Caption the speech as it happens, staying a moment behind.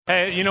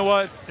Hey, you know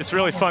what? It's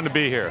really fun to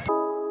be here.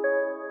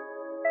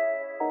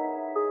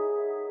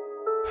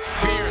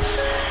 Pierce.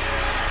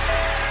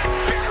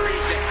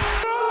 Buries it.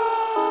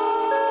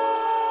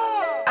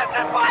 This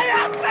is my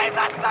end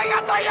season. Do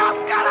you think I'm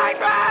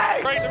kidding me?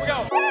 Great, here we go.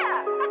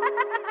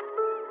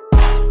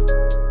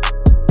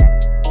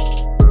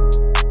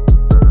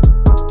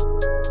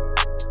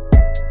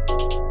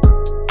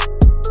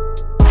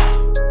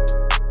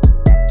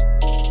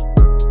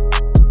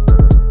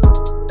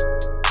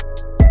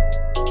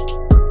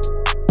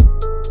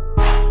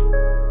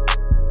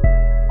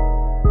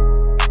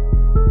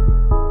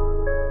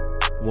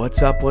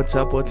 What's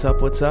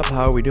up?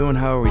 How are we doing?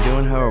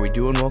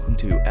 Welcome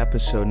to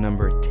episode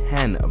number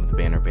 10 of the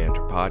Banner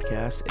Banter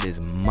podcast. It is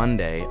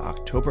Monday,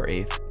 October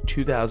 8th,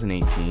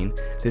 2018.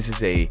 This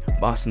is a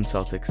Boston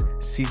Celtics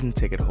season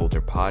ticket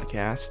holder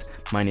podcast.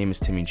 My name is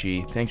Timmy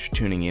G. Thanks for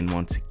tuning in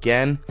once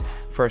again.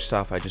 First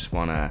off, I just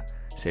want to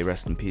say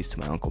rest in peace to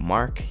my Uncle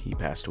Mark. He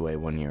passed away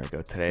 1 year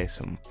ago today.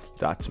 Some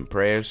thoughts and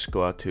prayers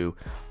go out to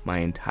my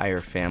entire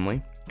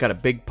family. Got a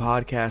big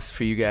podcast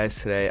for you guys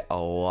today. A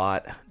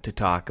lot to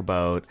talk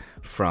about,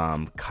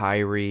 from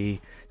Kyrie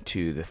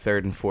to the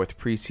third and fourth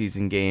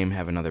preseason game.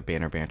 Have another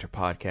Banner Banter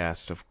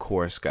podcast. Of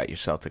course, got your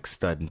Celtics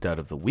stud and dud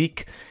of the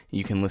week.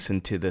 You can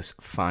listen to this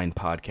fine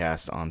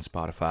podcast on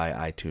Spotify,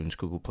 iTunes,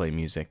 Google Play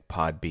Music,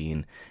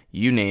 Podbean,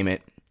 you name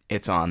it.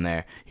 It's on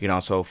there. You can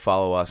also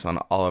follow us on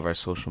all of our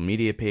social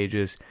media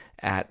pages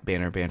at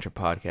Banner Banter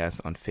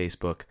Podcast on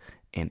Facebook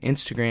and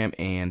Instagram,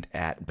 and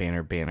at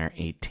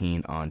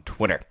BannerBanner18 on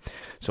Twitter.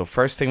 So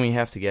first thing we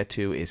have to get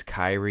to is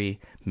Kyrie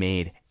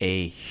made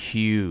a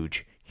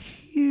huge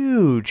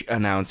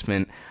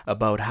announcement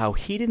about how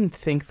he didn't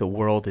think the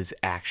world is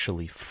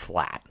actually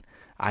flat.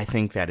 I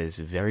think that is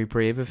very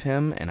brave of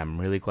him, and I'm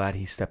really glad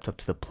he stepped up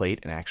to the plate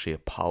and actually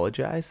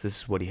apologized.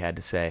 This is what he had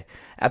to say.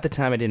 At the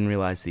time, I didn't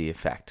realize the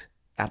effect.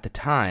 At the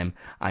time,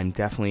 I'm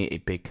definitely a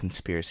big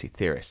conspiracy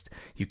theorist.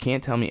 You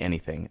can't tell me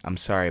anything. I'm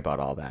sorry about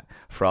all that.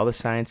 For all the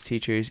science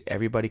teachers,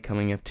 everybody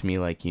coming up to me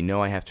like,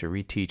 I have to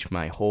reteach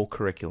my whole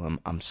curriculum,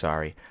 I'm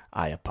sorry.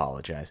 I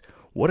apologize.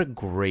 What a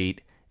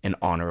great and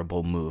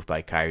honorable move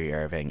by Kyrie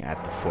Irving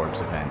at the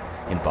Forbes event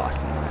in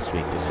Boston last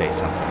week to say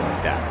something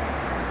like that.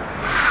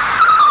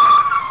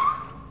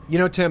 You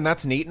know, Tim,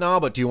 that's neat and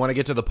all, but do you want to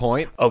get to the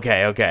point?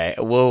 Okay.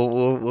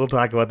 We'll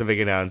talk about the big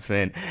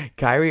announcement.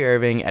 Kyrie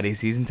Irving at a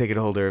season ticket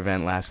holder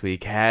event last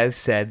week has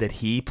said that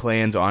he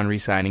plans on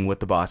re-signing with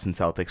the Boston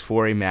Celtics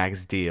for a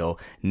max deal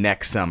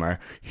next summer.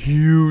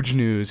 Huge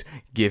news.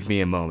 Give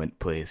me a moment,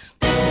 please.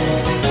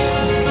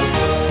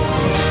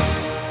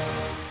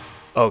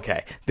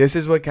 Okay, this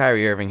is what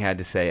Kyrie Irving had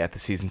to say at the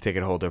season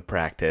ticket holder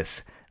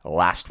practice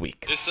last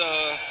week.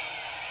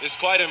 It's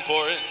quite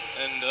important,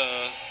 and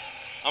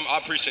I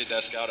appreciate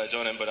that, Scout. I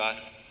joined in, but I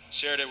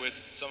shared it with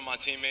some of my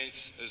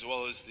teammates as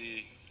well as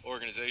the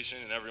organization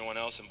and everyone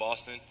else in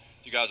Boston.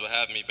 You guys will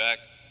have me back.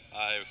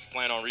 I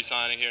plan on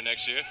re-signing here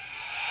next year.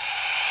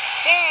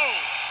 Boom!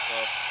 So,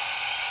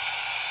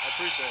 I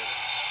appreciate it.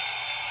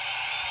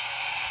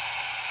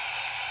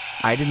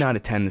 I did not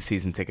attend the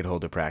season ticket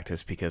holder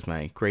practice because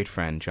my great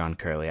friend John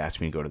Curley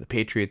asked me to go to the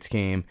Patriots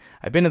game.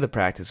 I've been to the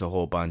practice a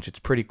whole bunch. It's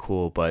pretty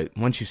cool, but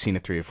once you've seen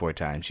it 3 or 4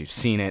 times, you've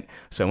seen it.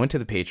 So I went to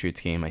the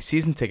Patriots game. My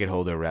season ticket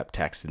holder rep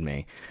texted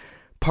me.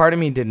 Part of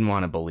me didn't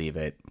want to believe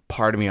it.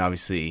 Part of me,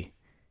 obviously,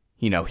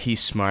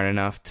 he's smart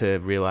enough to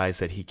realize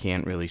that he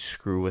can't really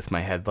screw with my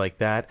head like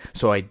that.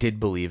 So I did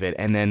believe it.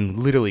 And then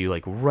literally,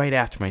 right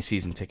after my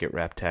season ticket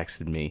rep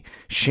texted me,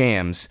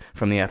 Shams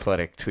from The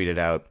Athletic tweeted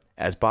out,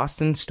 as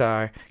Boston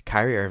star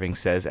Kyrie Irving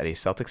says at a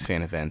Celtics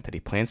fan event that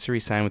he plans to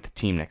re-sign with the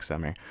team next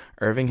summer,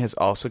 Irving has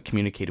also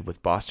communicated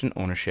with Boston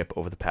ownership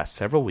over the past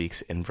several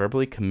weeks and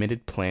verbally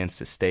committed plans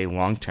to stay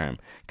long-term.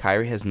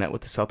 Kyrie has met with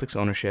the Celtics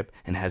ownership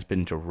and has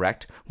been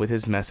direct with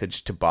his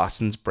message to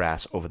Boston's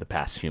brass over the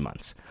past few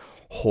months.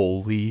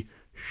 Holy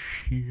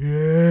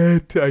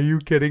shit. Are you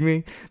kidding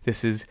me?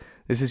 This is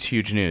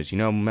huge news.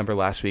 Remember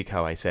last week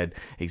how I said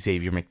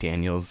Xavier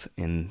McDaniels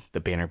in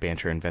the Banner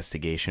Banter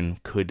investigation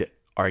could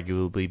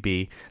arguably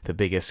be the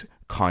biggest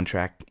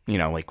contract,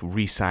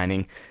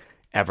 re-signing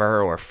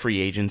ever, or free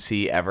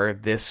agency ever.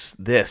 This,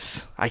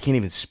 I can't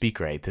even speak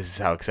right. This is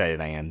how excited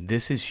I am.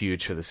 This is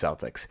huge for the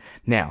Celtics.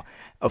 Now,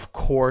 of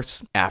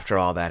course, after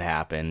all that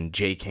happened,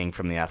 Jay King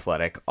from The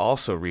Athletic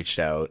also reached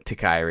out to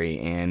Kyrie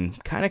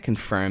and kind of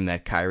confirmed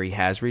that Kyrie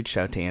has reached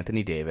out to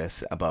Anthony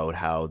Davis about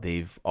how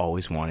they've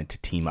always wanted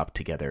to team up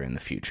together in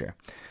the future.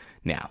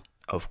 Now,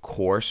 of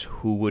course,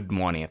 who would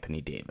want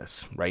Anthony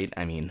Davis, right?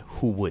 I mean,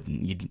 who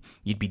wouldn't?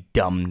 You'd be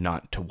dumb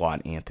not to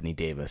want Anthony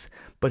Davis.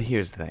 But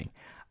here's the thing.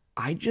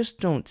 I just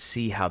don't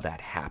see how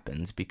that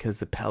happens, because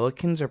the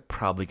Pelicans are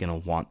probably going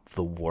to want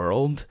the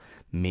world,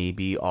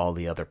 maybe all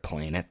the other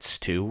planets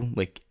too,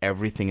 like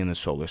everything in the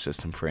solar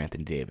system for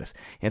Anthony Davis.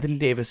 Anthony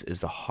Davis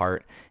is the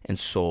heart and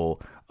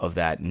soul of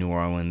that New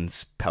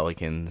Orleans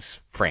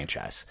Pelicans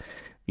franchise.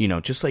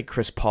 Just like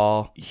Chris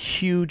Paul,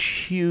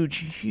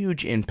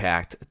 huge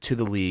impact to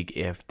the league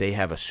if they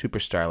have a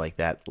superstar like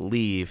that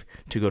leave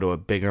to go to a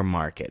bigger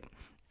market.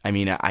 I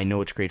mean, I know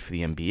it's great for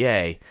the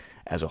NBA.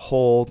 as a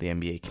whole, the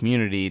NBA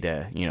community,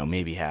 to,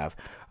 maybe have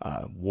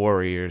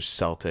Warriors,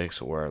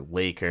 Celtics, or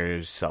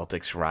Lakers,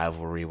 Celtics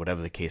rivalry,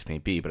 whatever the case may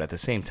be. But at the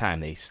same time,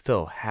 they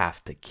still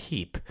have to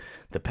keep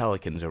the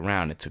Pelicans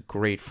around. It's a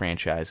great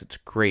franchise. It's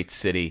a great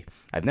city.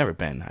 I've never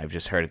been. I've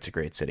just heard it's a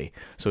great city.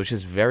 So it's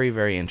just very,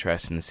 very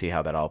interesting to see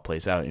how that all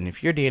plays out. And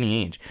if you're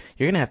Danny Ainge,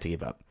 you're going to have to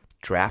give up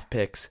draft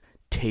picks,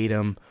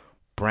 Tatum,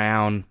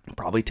 Brown,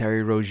 probably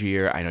Terry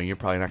Rozier. I know you're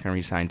probably not going to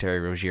re-sign Terry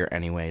Rozier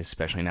anyways,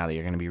 especially now that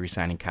you're going to be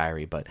re-signing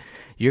Kyrie, but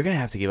you're going to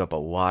have to give up a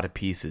lot of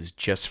pieces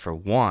just for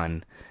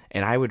one,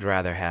 and I would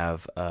rather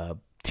have a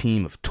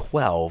team of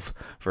 12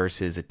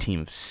 versus a team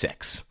of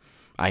 6.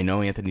 I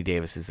know Anthony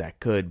Davis is that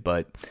good,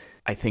 but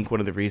I think one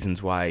of the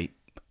reasons why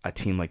a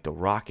team like the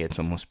Rockets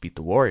almost beat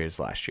the Warriors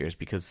last year is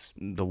because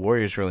the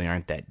Warriors really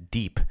aren't that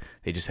deep.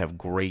 They just have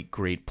great,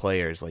 great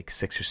players, like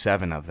 6 or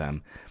 7 of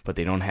them, but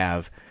they don't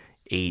have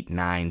 8,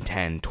 9,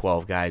 10,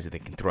 12 guys that they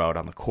can throw out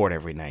on the court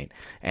every night.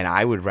 And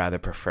I would rather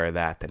prefer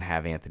that than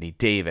have Anthony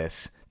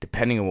Davis,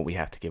 depending on what we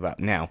have to give up.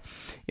 Now,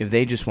 if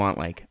they just want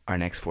like our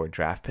next 4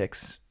 draft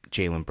picks,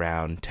 Jaylen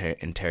Brown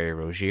and Terry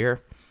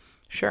Rozier,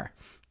 sure.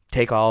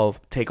 Take all of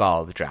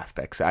the draft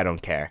picks. I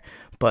don't care.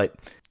 But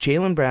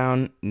Jaylen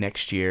Brown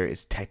next year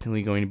is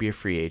technically going to be a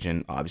free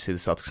agent. Obviously, the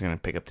Celtics are going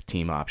to pick up the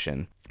team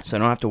option. So I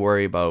don't have to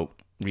worry about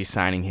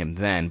re-signing him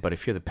then. But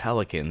if you're the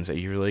Pelicans, are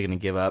you really going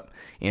to give up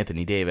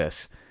Anthony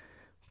Davis?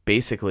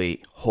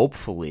 Basically,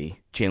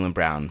 hopefully, Jaylen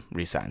Brown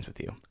re-signs with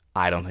you.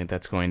 I don't think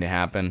that's going to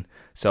happen.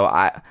 So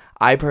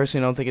I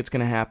personally don't think it's going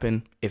to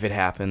happen. If it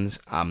happens,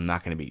 I'm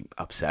not going to be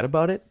upset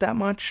about it that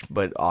much,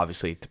 but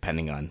obviously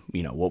depending on,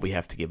 what we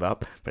have to give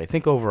up. But I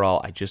think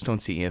overall, I just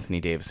don't see Anthony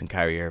Davis and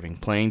Kyrie Irving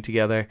playing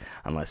together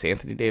unless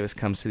Anthony Davis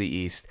comes to the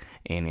East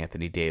and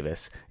Anthony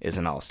Davis is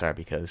an all-star,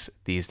 because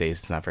these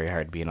days it's not very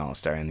hard to be an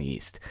all-star in the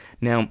East.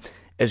 Now,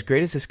 as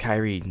great as this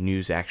Kyrie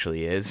news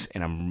actually is,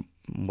 and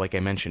like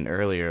I mentioned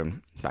earlier,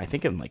 I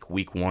think in like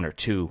week 1 or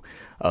 2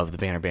 of the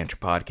Banner Banter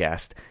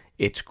podcast,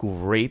 it's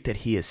great that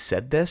he has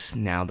said this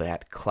now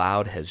that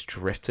cloud has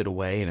drifted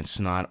away and it's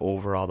not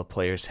over all the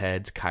players'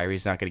 heads.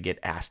 Kyrie's not going to get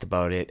asked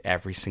about it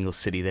every single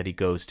city that he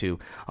goes to.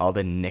 All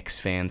the Knicks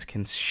fans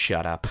can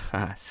shut up.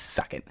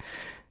 Suck it.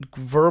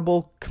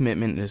 Verbal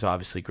commitment is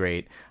obviously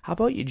great. How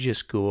about you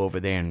just go over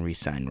there and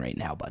re-sign right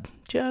now, bud?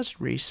 Just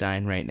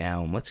re-sign right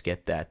now, and let's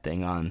get that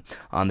thing on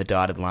the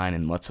dotted line,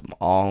 and let's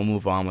all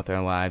move on with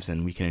our lives,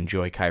 and we can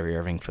enjoy Kyrie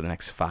Irving for the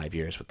next 5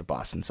 years with the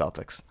Boston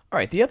Celtics. All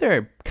right, the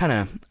other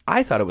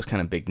I thought it was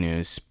kind of big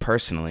news,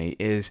 personally,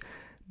 is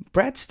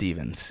Brad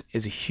Stevens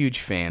is a huge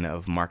fan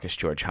of Marcus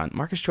George Hunt.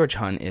 Marcus George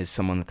Hunt is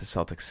someone that the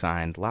Celtics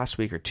signed last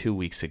week or 2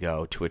 weeks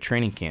ago to a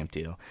training camp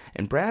deal.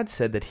 And Brad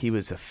said that he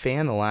was a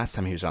fan the last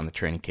time he was on the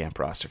training camp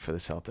roster for the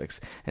Celtics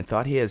and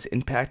thought he has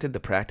impacted the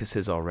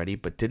practices already,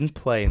 but didn't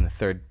play in the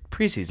 3rd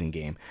preseason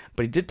game.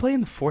 But he did play in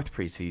the 4th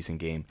preseason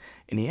game,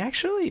 and he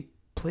actually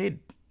played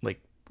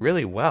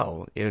really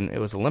well. It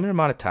was a limited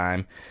amount of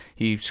time.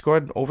 He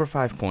scored over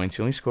 5 points.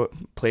 He only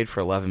played for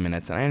 11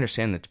 minutes, and I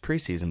understand that's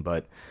preseason,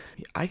 but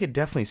I could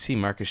definitely see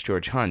Marcus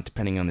George Hunt,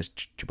 depending on this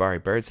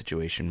Jabari Bird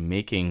situation,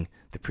 making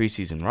the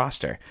preseason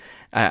roster.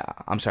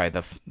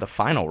 The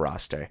final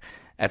roster.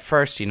 At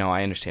first,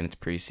 I understand it's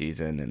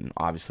preseason, and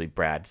obviously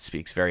Brad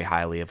speaks very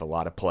highly of a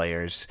lot of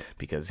players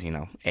because,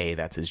 A,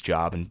 that's his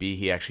job, and B,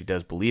 he actually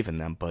does believe in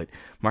them. But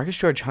Marcus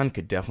George Hunt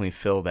could definitely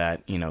fill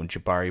that,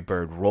 Jabari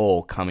Bird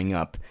role coming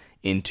up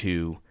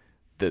into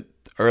the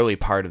early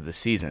part of the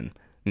season.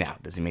 Now,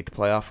 does he make the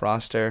playoff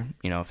roster?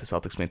 If the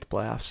Celtics make the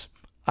playoffs?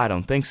 I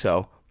don't think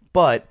so,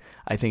 but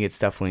I think it's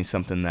definitely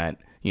something that,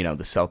 the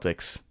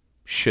Celtics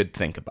should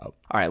think about.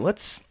 All right,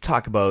 let's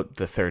talk about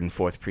the 3rd and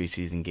 4th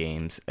preseason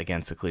games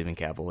against the Cleveland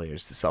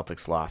Cavaliers. The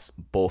Celtics lost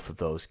both of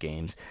those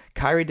games.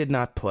 Kyrie did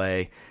not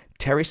play.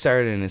 Terry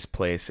started in his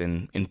place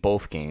in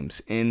both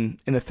games. In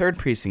the third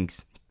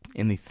preseason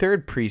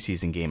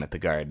game at the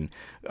Garden,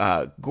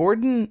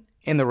 Gordon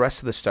and the rest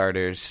of the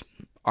starters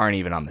aren't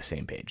even on the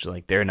same page.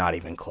 They're not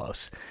even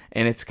close.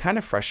 And it's kind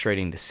of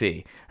frustrating to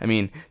see. I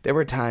mean, there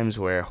were times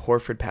where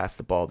Horford passed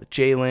the ball to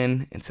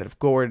Jaylen instead of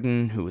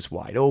Gordon, who was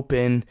wide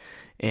open.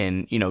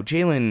 And,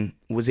 Jaylen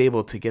was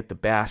able to get the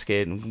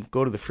basket and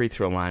go to the free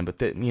throw line,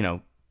 but,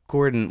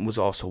 Gordon was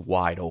also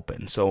wide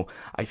open. So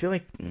I feel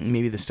like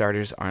maybe the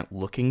starters aren't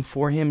looking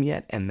for him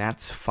yet, and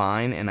that's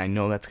fine. And I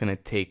know that's going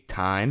to take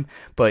time,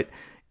 but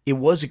it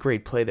was a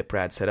great play that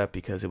Brad set up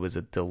because it was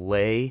a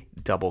delay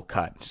double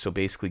cut. So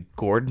basically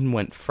Gordon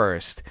went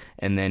first,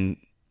 and then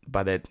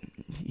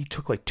he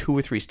took 2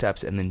 or 3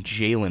 steps, and then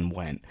Jaylen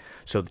went.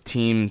 So the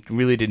team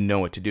really didn't know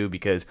what to do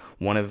because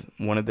one of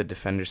the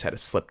defenders had to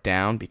slip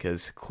down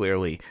because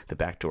clearly the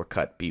backdoor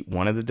cut beat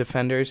one of the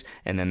defenders,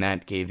 and then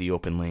that gave the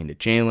open lane to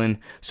Jaylen.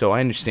 So I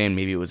understand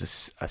maybe it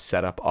was a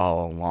setup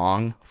all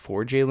along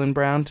for Jaylen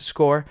Brown to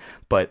score,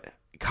 but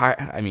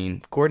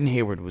Gordon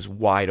Hayward was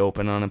wide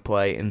open on a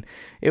play, and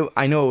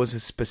I know it was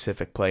a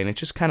specific play, and it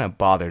just kind of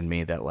bothered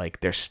me that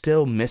they're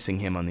still missing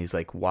him on these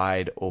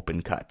wide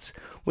open cuts.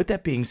 With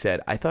that being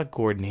said, I thought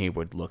Gordon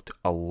Hayward looked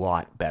a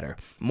lot better,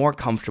 more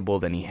comfortable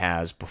than he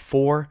has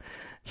before.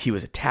 He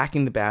was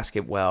attacking the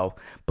basket well,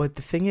 but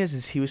the thing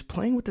is he was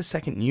playing with the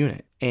second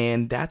unit,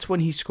 and that's when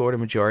he scored a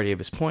majority of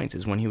his points,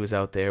 is when he was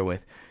out there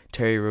with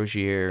Terry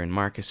Rozier and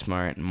Marcus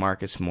Smart and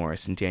Marcus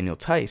Morris and Daniel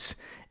Tice,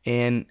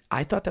 and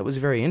I thought that was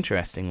very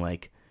interesting.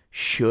 Like,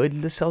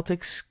 should the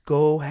Celtics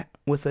go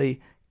with a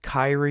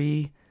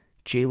Kyrie,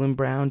 Jaylen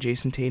Brown,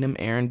 Jason Tatum,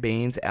 Aaron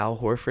Baines, Al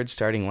Horford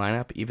starting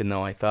lineup, even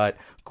though I thought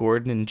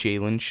Gordon and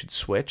Jaylen should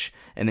switch,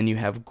 and then you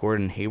have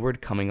Gordon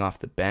Hayward coming off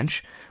the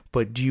bench?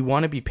 But do you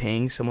want to be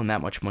paying someone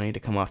that much money to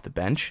come off the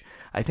bench?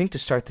 I think to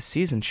start the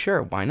season,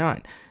 sure, why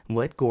not?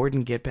 Let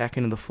Gordon get back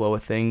into the flow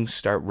of things,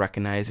 start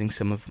recognizing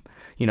some of,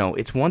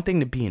 it's one thing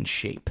to be in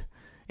shape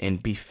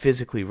and be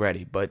physically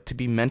ready, but to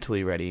be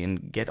mentally ready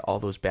and get all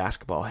those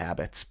basketball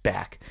habits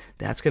back,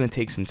 that's going to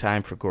take some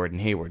time for Gordon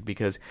Hayward,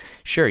 because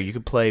sure, you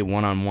could play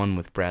one-on-one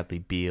with Bradley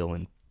Beal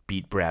and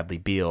beat Bradley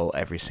Beal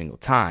every single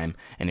time.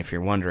 And if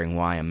you're wondering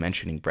why I'm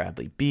mentioning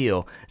Bradley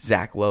Beal,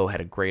 Zach Lowe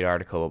had a great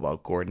article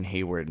about Gordon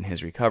Hayward and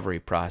his recovery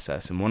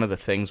process, and one of the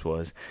things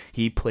was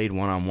he played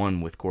one-on-one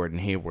with Gordon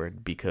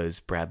Hayward because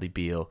Bradley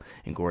Beal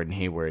and Gordon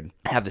Hayward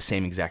have the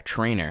same exact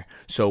trainer.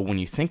 So when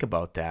you think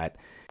about that,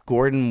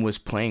 Gordon was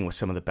playing with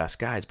some of the best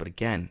guys, but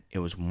again, it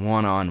was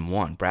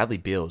one-on-one. Bradley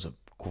Beal is a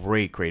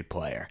great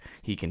player.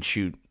 He can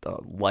shoot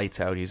lights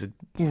out. He's a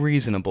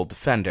reasonable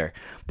defender,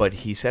 but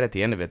he said at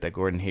the end of it that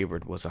Gordon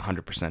Hayward was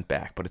 100%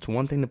 back. But it's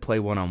one thing to play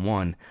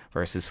one-on-one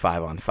versus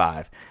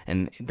 5-on-5,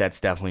 and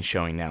that's definitely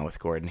showing now with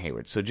Gordon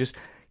Hayward. So just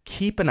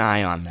keep an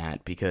eye on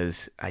that,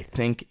 because I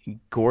think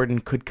Gordon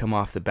could come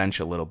off the bench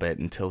a little bit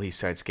until he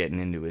starts getting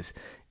into his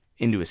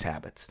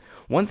habits.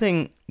 One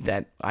thing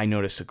that I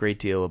noticed a great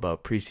deal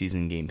about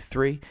preseason Game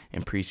 3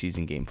 and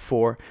preseason Game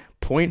 4,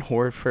 Point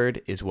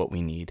Horford is what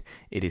we need.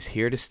 It is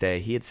here to stay.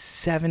 He had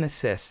 7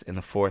 assists in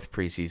the 4th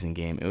preseason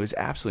game. It was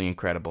absolutely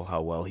incredible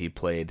how well he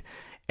played.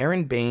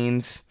 Aaron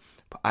Baines,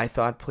 I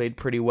thought, played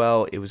pretty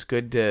well. It was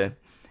good to,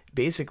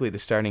 basically the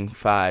starting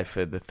 5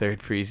 for the 3rd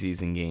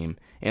preseason game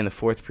and the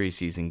 4th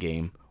preseason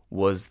game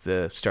was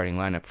the starting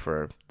lineup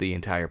for the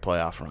entire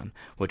playoff run,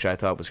 which I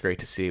thought was great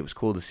to see. It was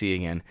cool to see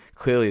again.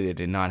 Clearly, they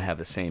did not have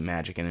the same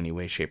magic in any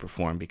way, shape, or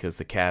form, because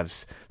the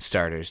Cavs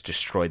starters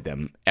destroyed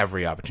them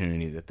every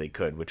opportunity that they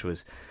could, which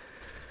was,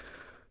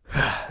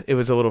 it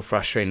was a little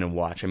frustrating to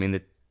watch. I mean,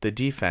 the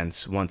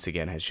defense, once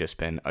again, has just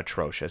been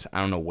atrocious.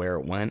 I don't know where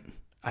it went.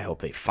 I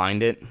hope they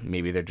find it.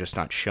 Maybe they're just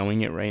not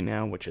showing it right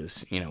now, which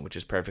is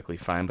perfectly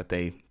fine, but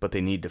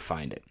they need to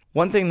find it.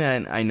 One thing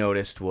that I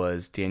noticed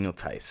was Daniel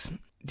Tice.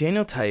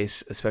 Daniel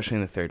Tice, especially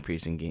in the third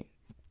preseason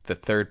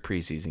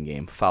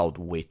game, fouled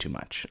way too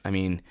much. I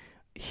mean,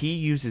 he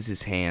uses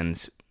his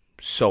hands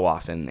so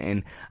often,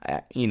 and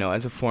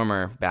as a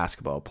former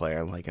basketball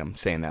player, like, I'm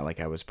saying that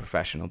like I was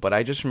professional, but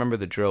I just remember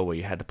the drill where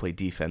you had to play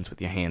defense with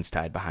your hands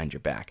tied behind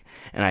your back,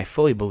 and I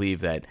fully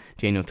believe that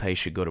Daniel Tice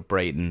should go to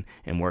Brighton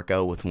and work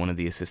out with one of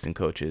the assistant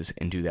coaches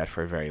and do that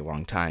for a very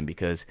long time,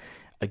 because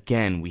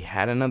again, we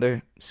had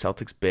another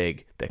Celtics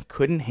big that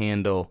couldn't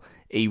handle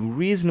a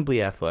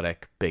reasonably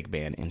athletic big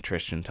man in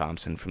Tristan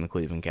Thompson from the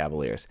Cleveland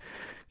Cavaliers.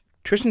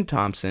 Tristan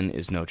Thompson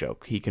is no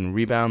joke. He can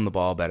rebound the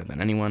ball better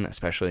than anyone,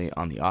 especially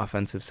on the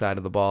offensive side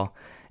of the ball,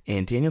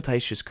 and Daniel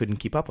Tice just couldn't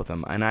keep up with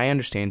him. And I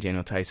understand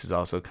Daniel Tice is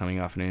also coming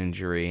off an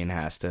injury and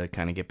has to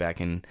kind of get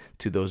back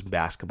into those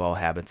basketball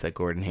habits that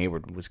Gordon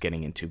Hayward was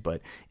getting into,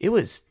 but it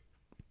was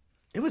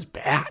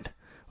bad.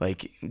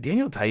 Like,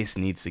 Daniel Tice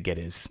needs to get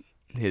his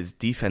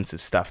defensive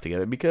stuff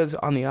together, because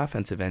on the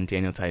offensive end,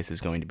 Daniel Tice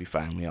is going to be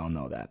fine. We all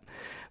know that.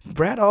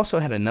 Brad also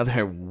had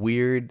another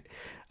weird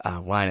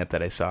lineup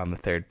that I saw in the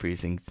third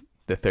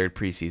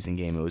preseason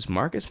game. It was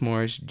Marcus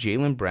Morris,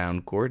 Jaylen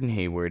Brown, Gordon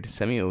Hayward,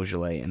 Semi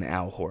Ojeleye, and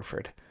Al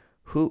Horford.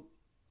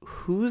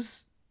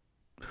 Who's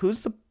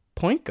the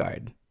point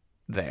guard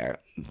there?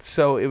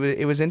 So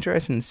it was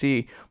interesting to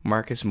see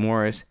Marcus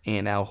Morris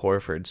and Al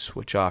Horford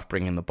switch off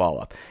bringing the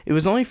ball up. It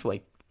was only for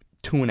like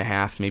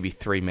 2.5, maybe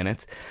 3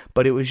 minutes,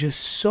 but it was just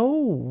so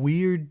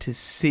weird to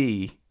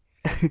see,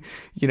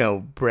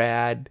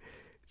 Brad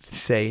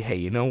say, hey,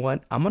 you know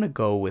what? I'm going to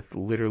go with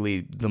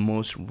literally the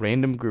most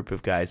random group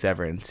of guys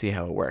ever and see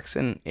how it works.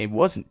 And it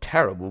wasn't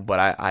terrible, but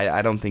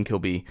I don't think he'll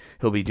be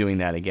doing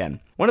that again.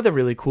 One of the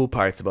really cool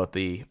parts about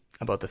the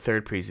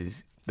third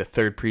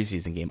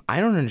preseason game,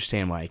 I don't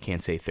understand why I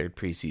can't say third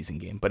preseason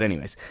game, but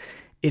anyways,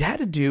 it had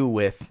to do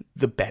with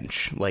the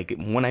bench. Like,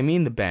 when I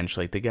mean the bench,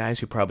 like the guys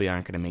who probably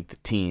aren't going to make the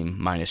team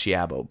minus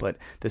Yabo. But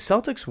the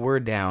Celtics were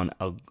down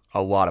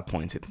a lot of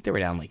points. I think they were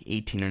down like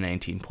 18 or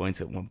 19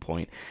 points at one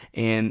point.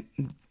 And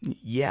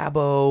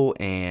Yabo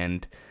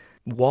and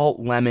Walt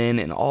Lemon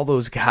and all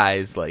those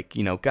guys, like,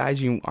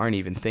 guys you aren't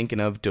even thinking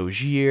of.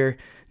 Dozier,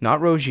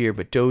 not Rozier,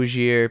 but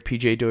Dozier,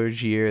 PJ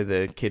Dozier,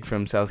 the kid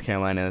from South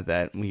Carolina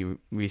that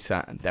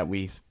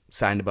we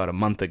signed about a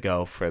month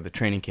ago for the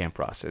training camp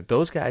roster.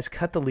 Those guys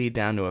cut the lead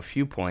down to a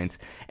few points,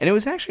 and it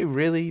was actually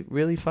really,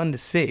 really fun to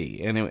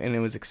see, and it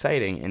was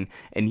exciting,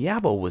 and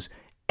Yabo was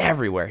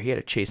everywhere. He had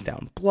a chase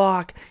down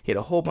block, he had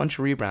a whole bunch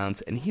of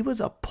rebounds, and he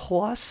was a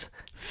plus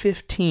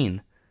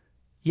 15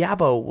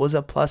 Yabo was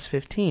a plus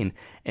 15.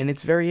 And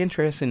it's very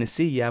interesting to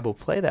see Yabo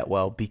play that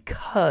well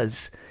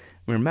because,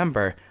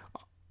 remember,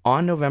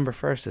 on November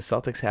 1st, the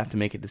Celtics have to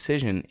make a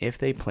decision if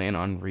they plan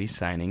on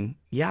re-signing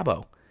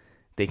Yabo.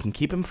 They can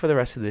keep him for the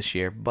rest of this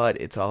year, but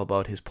it's all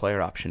about his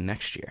player option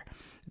next year.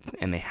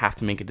 And they have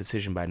to make a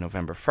decision by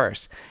November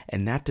 1st.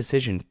 And that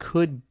decision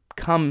could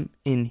come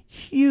in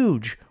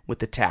huge with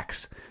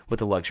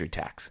the luxury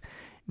tax.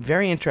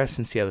 Very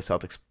interesting to see how the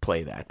Celtics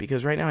play that,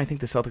 because right now I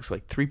think the Celtics are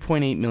like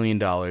 $3.8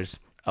 million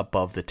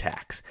above the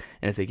tax.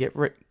 And if they get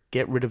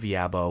rid of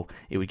Yabo,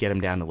 it would get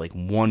them down to like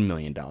 $1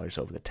 million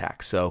over the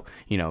tax. So,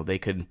 they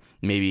could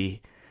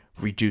maybe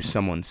reduce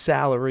someone's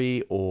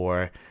salary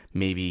or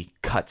maybe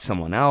cut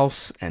someone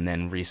else and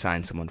then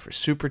re-sign someone for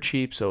super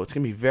cheap. So it's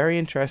going to be very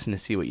interesting to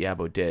see what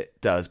Yabo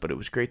does, but it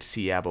was great to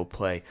see Yabo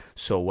play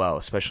so well,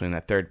 especially in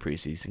that third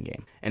preseason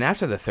game. And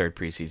after the third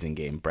preseason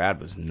game, Brad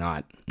was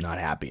not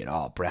happy at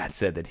all. Brad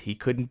said that he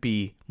couldn't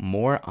be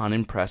more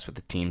unimpressed with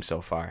the team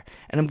so far.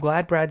 And I'm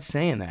glad Brad's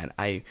saying that.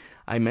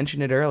 I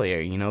mentioned it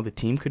earlier, the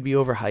team could be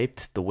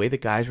overhyped. The way the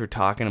guys were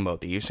talking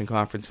about the Eastern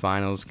Conference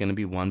Finals going to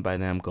be won by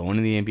them, going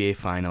to the NBA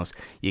Finals,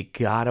 you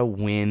got to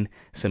win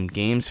some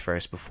games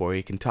first before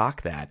you can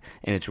talk that.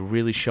 And it's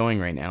really showing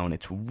right now, and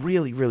it's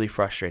really, really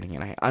frustrating.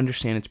 And I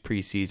understand it's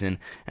preseason,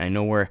 and I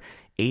know we're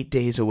 8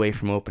 days away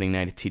from opening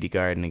night at TD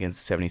Garden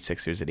against the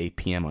 76ers at 8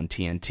 p.m. on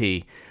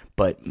TNT.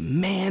 But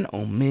man,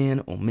 oh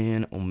man, oh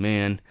man, oh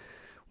man,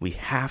 we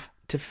have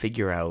to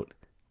figure out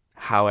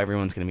how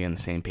everyone's going to be on the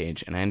same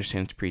page. And I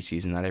understand it's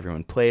preseason. Not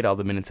everyone played all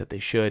the minutes that they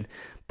should,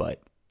 but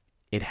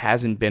it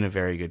hasn't been a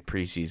very good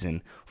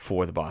preseason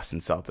for the Boston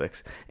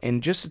Celtics.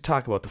 And just to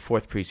talk about the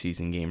fourth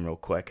preseason game real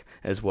quick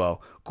as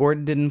well,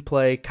 Gordon didn't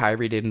play,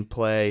 Kyrie didn't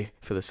play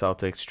for the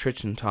Celtics,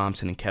 Tristan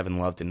Thompson and Kevin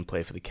Love didn't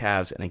play for the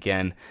Cavs, and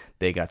again,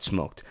 they got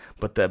smoked.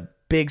 But the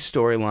big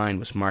storyline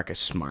was Marcus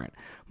Smart.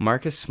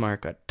 Marcus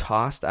Smart got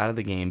tossed out of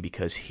the game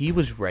because he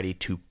was ready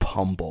to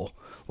pummel,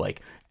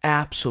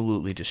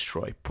 absolutely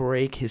destroy,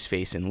 break his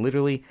face, and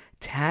literally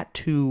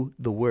tattoo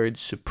the word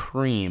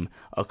Supreme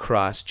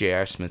across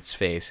J.R. Smith's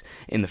face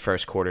in the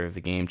first quarter of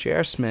the game.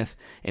 J.R. Smith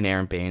and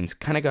Aaron Baines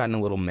kind of got in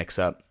a little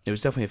mix-up. It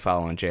was definitely a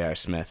foul on J.R.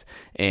 Smith,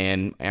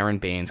 and Aaron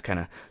Baines kind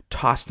of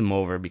tossed him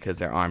over because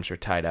their arms were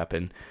tied up,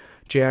 and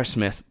J.R.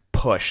 Smith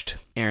pushed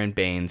Aaron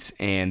Baines,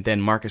 and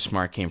then Marcus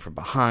Smart came from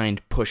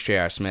behind, pushed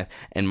J.R. Smith,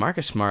 and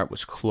Marcus Smart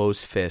was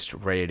closed fist,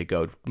 ready to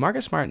go.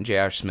 Marcus Smart and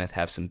J.R. Smith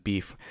have some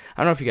beef.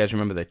 I don't know if you guys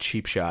remember the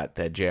cheap shot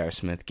that J.R.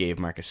 Smith gave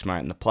Marcus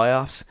Smart in the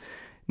playoffs.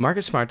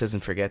 Marcus Smart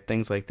doesn't forget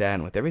things like that,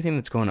 and with everything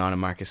that's going on in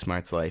Marcus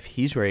Smart's life,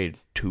 he's ready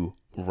to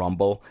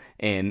rumble.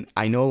 And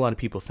I know a lot of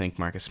people think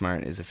Marcus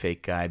Smart is a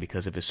fake guy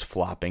because of his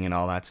flopping and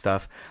all that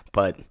stuff,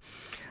 but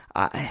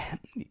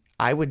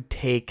I would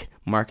take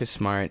Marcus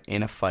Smart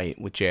in a fight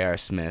with J.R.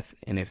 Smith,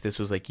 and if this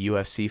was like a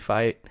UFC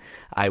fight,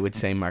 I would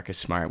say Marcus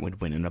Smart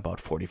would win in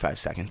about 45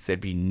 seconds. There'd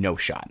be no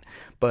shot.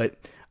 But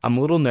I'm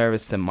a little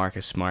nervous that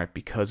Marcus Smart,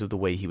 because of the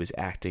way he was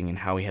acting and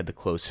how he had the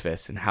closed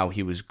fists and how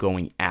he was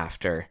going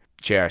after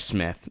J.R.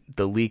 Smith,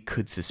 the league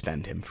could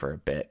suspend him for a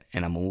bit,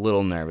 and I'm a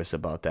little nervous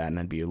about that, and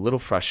I'd be a little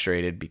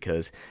frustrated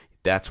because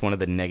that's one of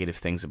the negative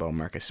things about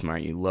Marcus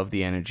Smart. You love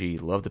the energy, you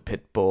love the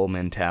pit bull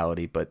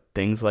mentality, but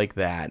things like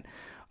that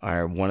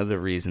are one of the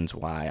reasons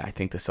why I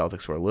think the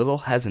Celtics were a little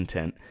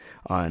hesitant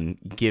on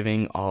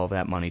giving all of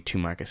that money to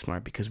Marcus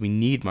Smart, because we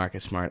need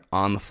Marcus Smart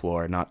on the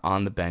floor, not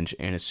on the bench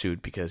in a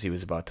suit because he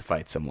was about to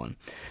fight someone.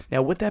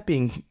 Now, with that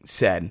being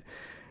said,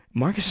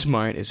 Marcus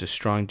Smart is a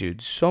strong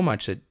dude, so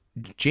much that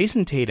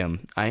Jason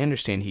Tatum, I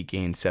understand he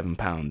gained 7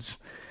 pounds,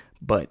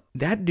 but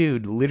that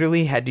dude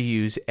literally had to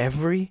use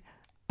every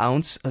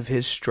ounce of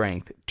his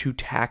strength to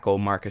tackle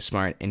Marcus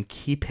Smart and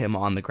keep him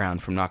on the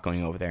ground from not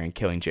going over there and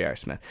killing J.R.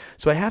 Smith.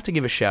 So I have to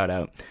give a shout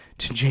out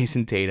to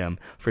Jason Tatum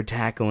for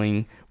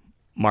tackling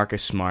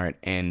Marcus Smart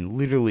and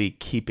literally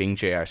keeping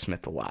J.R.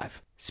 Smith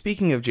alive.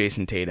 Speaking of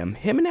Jason Tatum,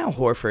 him and Al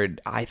Horford,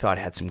 I thought,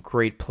 had some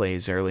great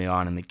plays early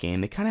on in the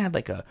game. They kind of had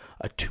like a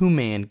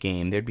two-man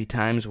game. There'd be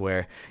times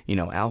where,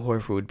 Al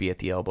Horford would be at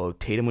the elbow,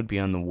 Tatum would be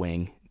on the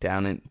wing,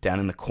 down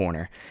in the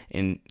corner,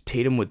 and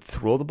Tatum would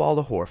throw the ball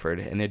to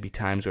Horford, and there'd be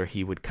times where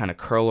he would kind of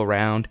curl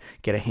around,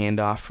 get a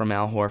handoff from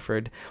Al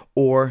Horford,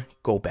 or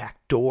go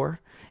back door,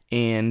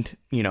 and,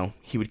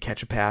 he would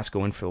catch a pass,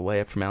 go in for the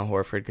layup from Al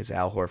Horford, because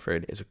Al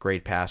Horford is a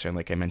great passer, and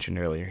like I mentioned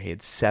earlier, he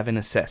had 7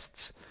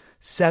 assists.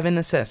 7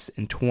 assists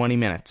in 20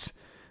 minutes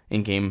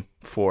in Game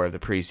 4 of the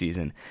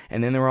preseason.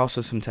 And then there were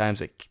also some times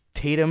that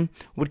Tatum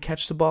would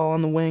catch the ball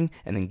on the wing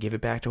and then give it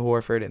back to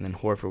Horford, and then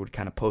Horford would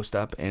kind of post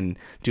up and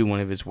do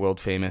one of his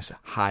world-famous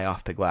high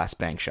off-the-glass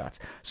bank shots.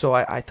 So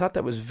I thought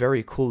that was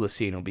very cool to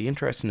see, and it'll be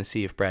interesting to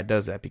see if Brad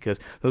does that, because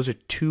those are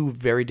two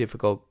very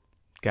difficult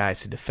guys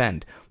to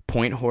defend,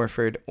 Point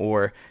Horford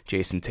or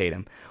Jason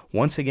Tatum.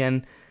 Once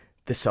again,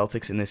 the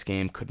Celtics in this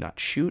game could not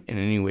shoot in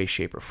any way,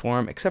 shape, or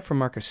form, except for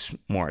Marcus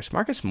Morris.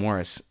 Marcus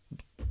Morris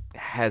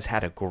has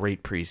had a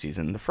great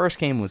preseason. The first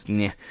game was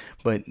meh,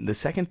 but the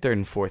second, third,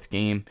 and fourth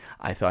game,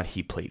 I thought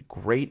he played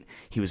great.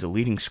 He was a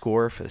leading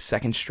scorer for the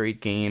second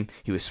straight game.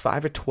 He was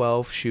 5 of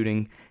 12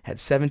 shooting, had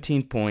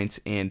 17 points,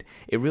 and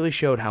it really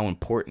showed how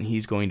important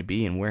he's going to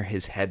be and where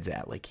his head's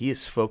at. Like, he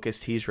is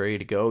focused, he's ready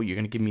to go. You're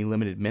going to give me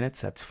limited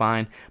minutes, that's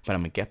fine, but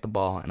I'm going to get the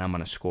ball and I'm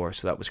going to score,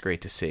 so that was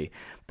great to see.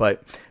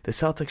 But the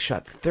Celtics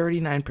shot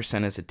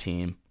 39% as a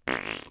team,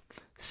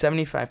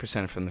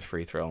 75% from the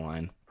free throw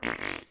line.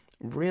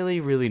 Really,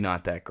 really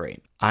not that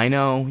great. I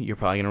know you're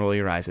probably going to roll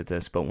your eyes at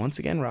this, but once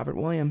again, Robert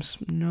Williams,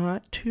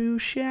 not too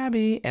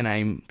shabby. And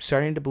I'm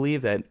starting to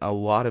believe that a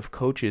lot of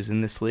coaches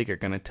in this league are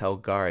going to tell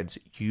guards,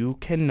 you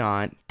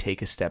cannot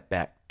take a step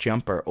back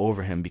jumper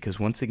over him, because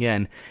once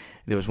again,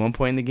 there was one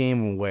point in the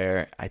game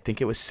where I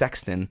think it was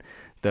Sexton,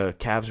 the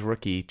Cavs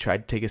rookie,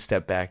 tried to take a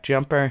step back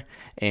jumper,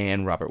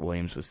 and Robert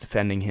Williams was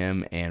defending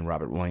him. And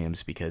Robert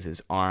Williams, because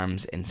his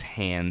arms and his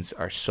hands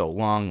are so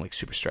long, like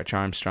Super Stretch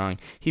Armstrong,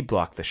 he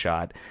blocked the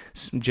shot,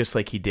 just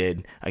like he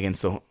did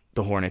against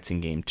the Hornets in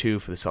Game 2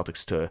 for the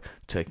Celtics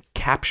to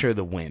capture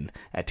the win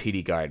at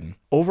TD Garden.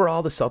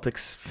 Overall, the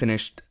Celtics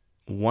finished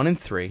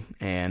 1-3,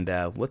 and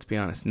let's be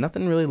honest,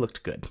 nothing really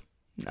looked good.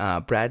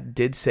 Brad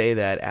did say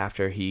that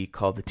after he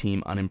called the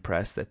team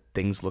unimpressed, that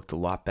things looked a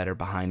lot better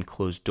behind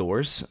closed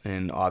doors,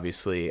 and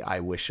obviously I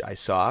wish I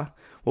saw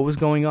what was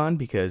going on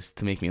because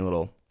to make me a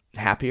little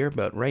happier,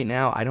 but right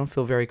now I don't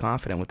feel very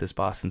confident with this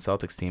Boston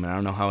Celtics team, and I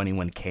don't know how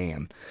anyone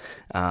can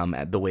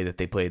at the way that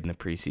they played in the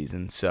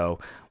preseason. So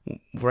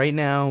right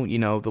now,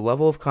 the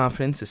level of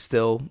confidence is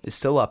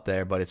still up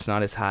there, but it's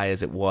not as high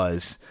as it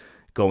was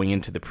going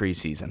into the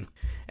preseason.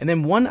 And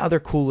then one other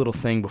cool little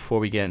thing before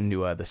we get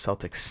into the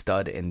Celtics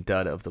stud and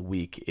dud of the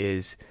week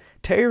is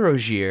Terry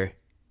Rozier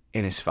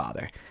and his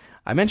father.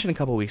 I mentioned a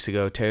couple weeks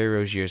ago, Terry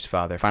Rozier's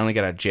father finally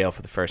got out of jail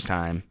for the first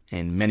time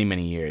in many,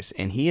 many years,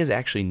 and he has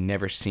actually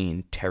never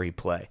seen Terry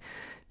play.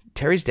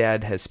 Terry's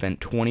dad has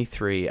spent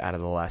 23 out of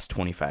the last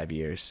 25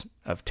 years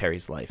of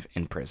Terry's life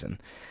in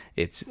prison.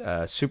 It's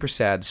a super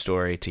sad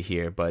story to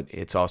hear, but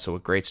it's also a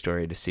great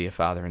story to see a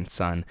father and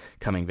son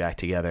coming back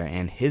together.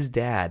 And his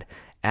dad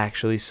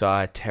actually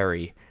saw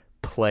Terry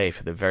play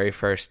for the very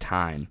first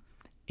time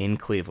in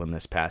Cleveland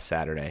this past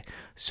Saturday.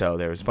 So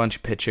there was a bunch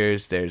of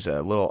pictures. There's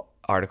a little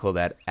article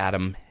that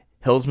Adam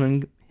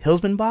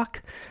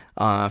Hilsmanbach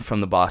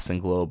from the Boston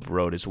Globe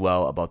wrote as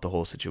well about the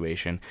whole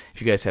situation.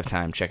 If you guys have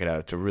time, check it out.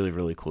 It's a really,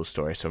 really cool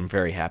story. So I'm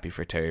very happy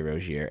for Terry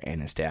Rozier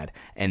and his dad.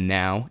 And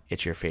now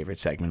it's your favorite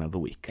segment of the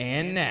week.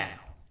 And now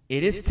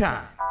it is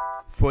time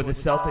for the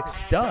Celtics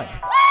stud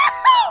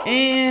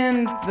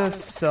and the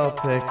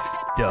Celtics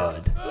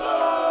dud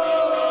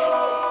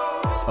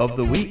of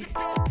the week.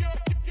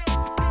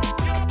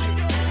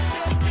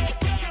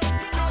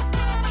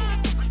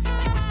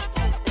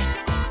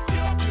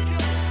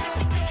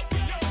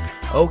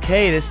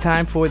 Okay, it is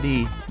time for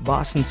the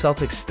Boston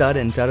Celtics stud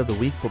and dud of the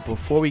week, but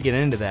before we get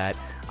into that,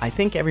 I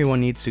think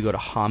everyone needs to go to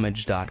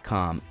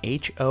homage.com,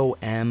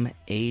 HOMAGE.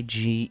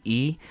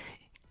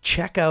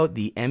 Check out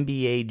the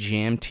NBA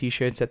Jam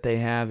t-shirts that they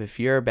have. If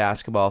you're a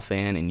basketball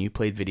fan and you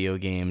played video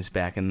games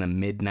back in the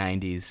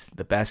mid-90s,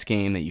 the best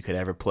game that you could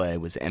ever play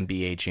was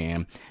NBA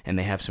Jam, and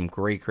they have some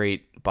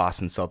great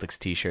Boston Celtics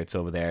t-shirts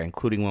over there,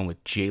 including one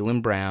with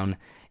Jaylen Brown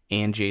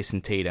and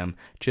Jason Tatum,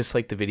 just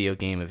like the video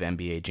game of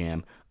NBA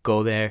Jam.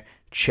 Go there,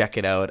 check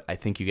it out. I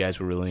think you guys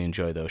will really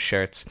enjoy those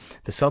shirts.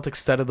 The Celtics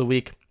stud of the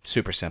week,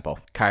 super simple.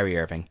 Kyrie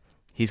Irving.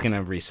 He's going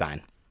to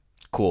re-sign.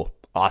 Cool.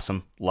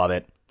 Awesome. Love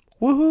it.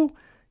 Woohoo.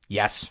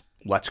 Yes.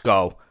 Let's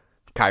go.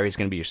 Kyrie's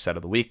going to be your stud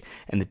of the week.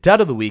 And the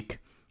dud of the week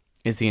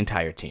is the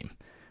entire team.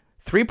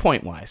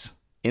 3-point wise,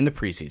 in the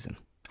preseason,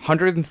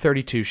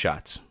 132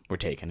 shots were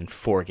taken in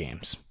 4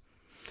 games.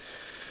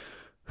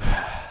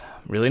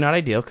 Really not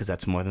ideal because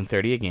that's more than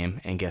 30 a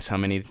game. And guess how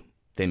many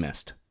they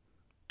missed?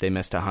 They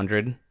missed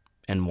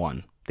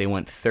 101. They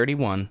went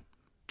 31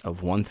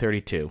 of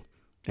 132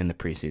 in the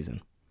preseason.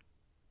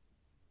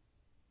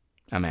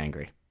 I'm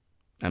angry.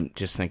 I'm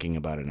just thinking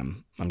about it.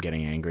 I'm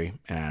getting angry,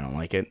 and I don't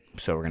like it,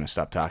 so we're going to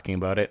stop talking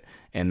about it,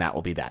 and that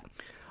will be that.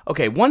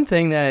 Okay, one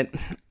thing that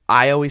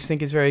I always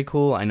think is very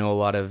cool, I know a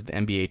lot of the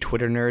NBA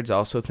Twitter nerds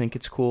also think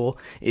it's cool,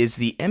 is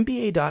the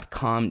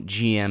NBA.com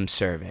GM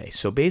survey.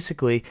 So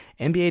basically,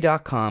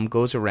 NBA.com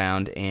goes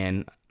around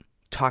and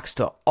talks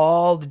to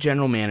all the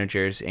general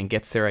managers and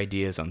gets their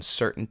ideas on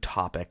certain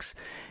topics.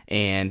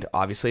 And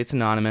obviously it's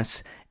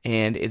anonymous,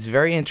 and it's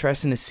very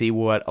interesting to see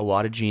what a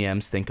lot of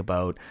GMs think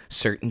about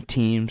certain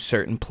teams,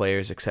 certain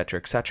players, etc.,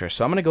 etc.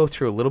 So I'm going to go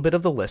through a little bit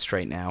of the list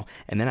right now,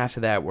 and then after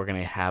that we're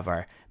going to have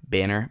our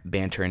banter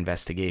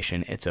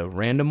investigation. It's a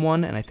random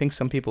one, and I think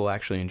some people will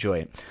actually enjoy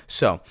it.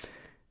 So,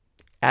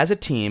 as a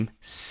team,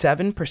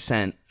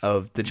 7%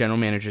 of the general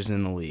managers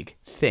in the league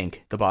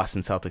think the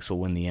Boston Celtics will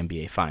win the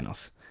NBA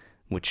Finals,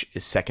 which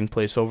is second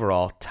place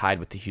overall, tied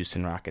with the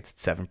Houston Rockets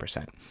at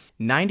 7%.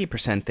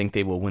 90% think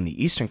they will win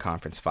the Eastern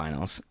Conference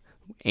Finals,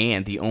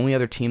 and the only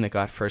other team that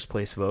got first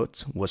place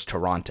votes was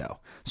Toronto.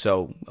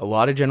 So a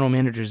lot of general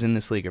managers in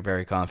this league are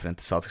very confident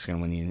the Celtics are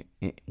going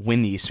to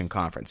win the Eastern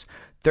Conference.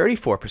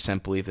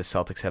 34% believe the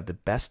Celtics have the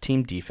best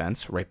team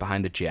defense, right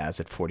behind the Jazz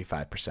at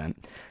 45%.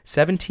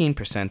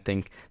 17%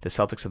 think the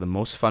Celtics are the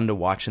most fun to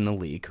watch in the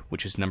league,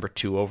 which is number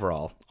 2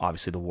 overall.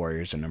 Obviously, the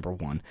Warriors are number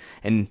 1.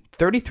 And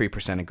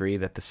 33% agree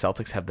that the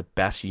Celtics have the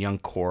best young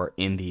core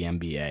in the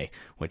NBA,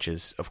 which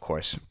is, of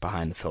course,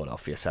 behind the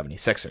Philadelphia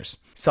 76ers.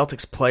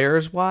 Celtics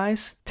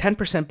players-wise,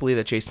 10% believe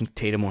that Jason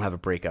Tatum will have a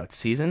breakout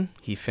season.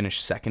 He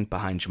finished second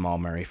behind Jamal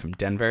Murray from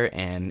Denver,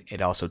 and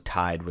it also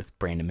tied with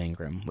Brandon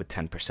Ingram with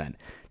 10%.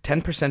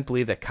 10%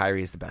 believe that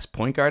Kyrie is the best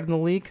point guard in the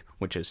league,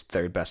 which is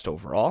third best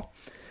overall.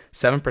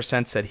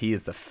 7% said he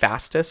is the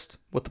fastest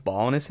with the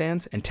ball in his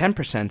hands, and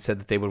 10% said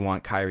that they would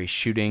want Kyrie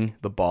shooting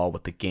the ball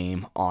with the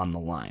game on the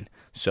line.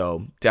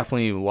 So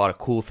definitely a lot of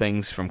cool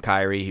things from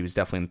Kyrie. He was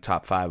definitely in the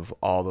top 5 of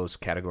all those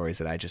categories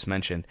that I just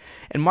mentioned.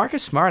 And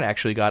Marcus Smart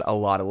actually got a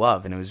lot of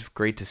love, and it was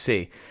great to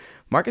see.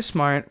 Marcus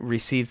Smart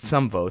received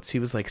some votes. He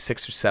was like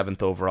 6th or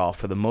 7th overall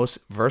for the most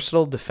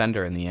versatile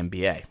defender in the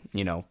NBA.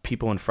 You know,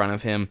 people in front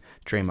of him,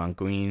 Draymond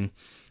Green,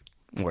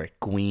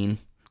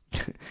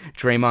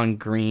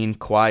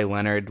 Kawhi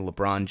Leonard,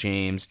 LeBron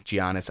James,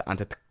 Giannis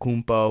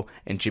Antetokounmpo,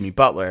 and Jimmy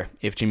Butler.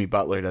 If Jimmy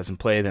Butler doesn't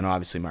play, then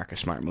obviously Marcus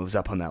Smart moves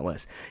up on that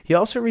list. He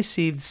also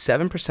received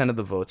 7% of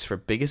the votes for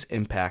biggest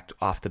impact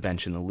off the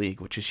bench in the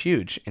league, which is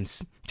huge. And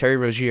Terry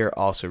Rozier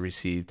also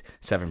received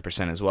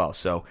 7% as well.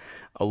 So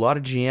a lot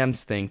of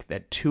GMs think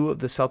that 2 of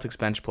the Celtics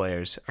bench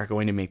players are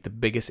going to make the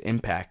biggest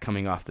impact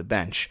coming off the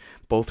bench.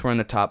 Both were in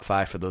the top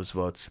 5 for those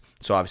votes,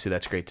 so obviously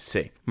that's great to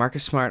see.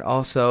 Marcus Smart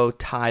also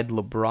tied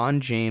LeBron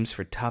James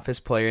for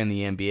toughest player in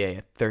the NBA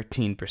at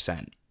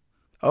 13%.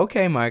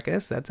 Okay,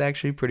 Marcus, that's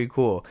actually pretty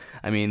cool.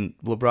 I mean,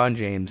 LeBron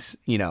James,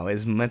 you know,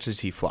 as much as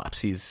he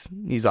flops, he's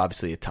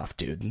obviously a tough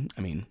dude.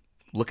 I mean,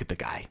 look at the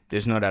guy.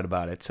 There's no doubt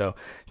about it. So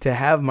to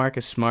have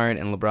Marcus Smart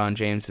and LeBron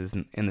James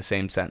in the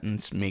same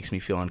sentence makes me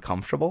feel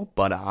uncomfortable,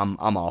 but I'm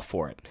all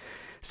for it.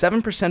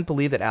 7%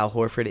 believe that Al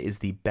Horford is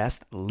the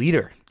best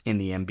leader in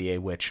the NBA,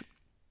 which,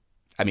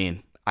 I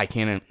mean, I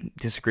can't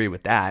disagree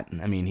with that.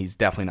 I mean, he's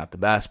definitely not the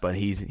best, but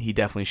he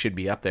definitely should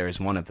be up there as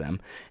one of them.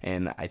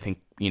 And I think,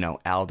 you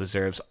know, Al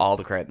deserves all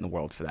the credit in the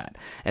world for that.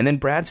 And then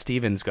Brad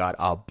Stevens got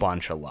a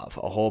bunch of love,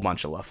 a whole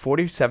bunch of love.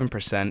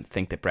 47%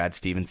 think that Brad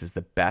Stevens is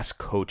the best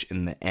coach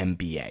in the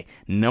NBA.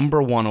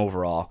 Number 1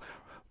 overall,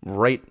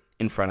 right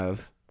in front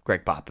of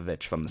Greg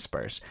Popovich from the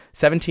Spurs.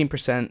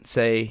 17%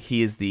 say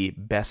he is the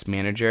best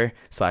manager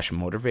 /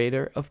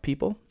 motivator of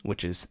people,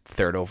 which is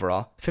 3rd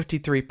overall.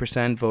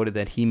 53% voted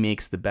that he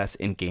makes the best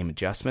in-game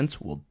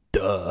adjustments. Well,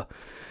 duh.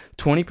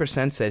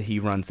 20% said he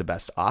runs the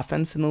best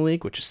offense in the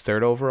league, which is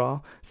 3rd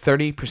overall.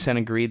 30%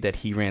 agreed that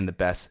he ran the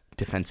best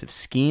defensive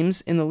schemes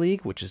in the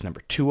league, which is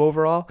number 2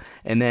 overall.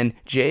 And then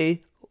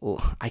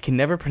I can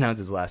never pronounce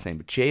his last name,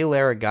 but Jay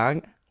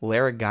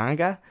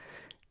Larraganga,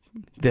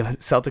 the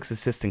Celtics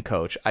assistant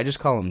coach, I just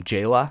call him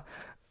Jayla.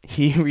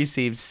 He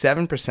received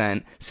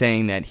 7%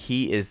 saying that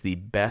he is the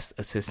best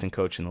assistant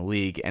coach in the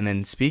league. And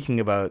then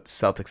speaking about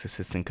Celtics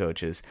assistant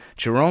coaches,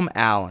 Jerome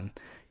Allen,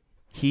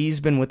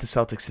 he's been with the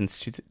Celtics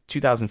since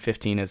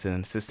 2015 as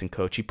an assistant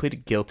coach. He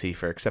pleaded guilty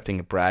for accepting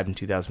a bribe in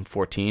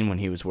 2014 when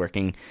he was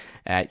working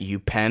at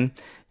UPenn.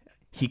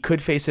 He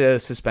could face a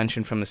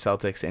suspension from the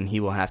Celtics, and he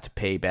will have to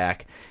pay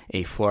back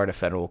a Florida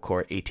federal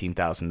court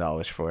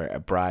 $18,000 for a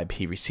bribe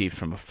he received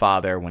from a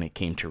father when it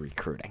came to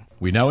recruiting.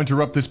 We now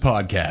interrupt this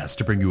podcast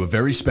to bring you a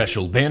very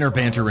special Banner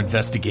Banter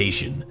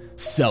investigation,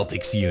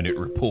 Celtics Unit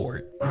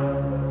Report.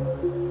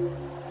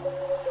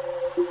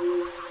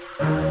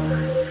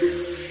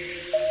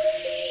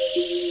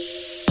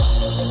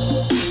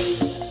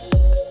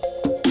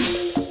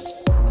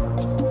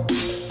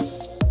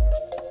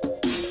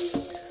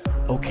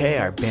 Okay,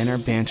 our Banner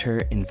Banter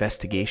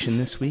investigation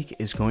this week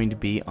is going to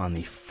be on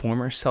the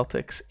former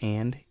Celtics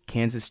and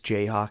Kansas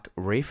Jayhawk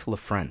Raef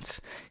LaFrentz.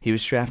 He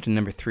was drafted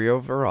number 3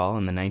 overall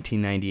in the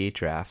 1998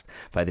 draft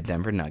by the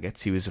Denver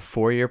Nuggets. He was a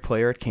 4-year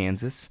player at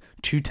Kansas,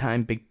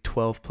 2-time Big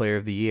 12 Player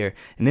of the Year,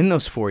 and in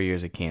those 4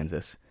 years at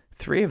Kansas,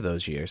 3 of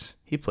those years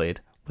he played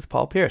with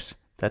Paul Pierce.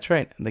 That's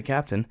right, the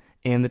captain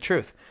and the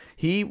truth.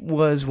 He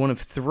was one of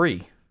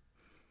 3.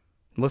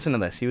 Listen to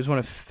this. He was one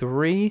of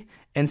 3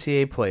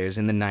 NCAA players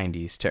in the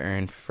 90s to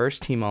earn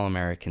first-team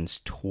All-Americans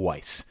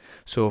twice.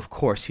 So, of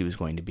course, he was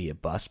going to be a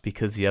bust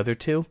because the other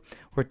 2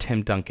 were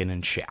Tim Duncan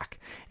and Shaq.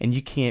 And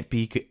you can't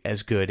be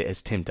as good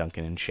as Tim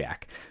Duncan and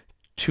Shaq.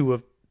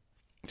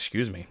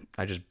 Excuse me,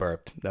 I just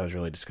burped. That was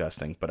really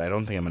disgusting. But I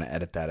don't think I'm going to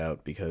edit that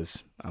out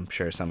because I'm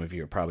sure some of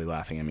you are probably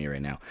laughing at me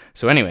right now.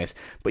 So anyways,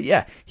 but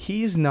yeah,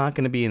 he's not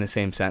going to be in the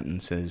same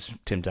sentence as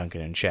Tim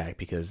Duncan and Shaq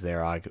because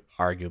they're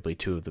arguably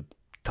 2 of the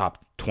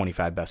top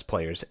 25 best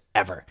players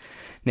ever.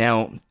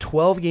 Now,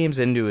 12 games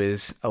into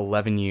his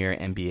 11-year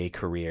NBA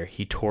career,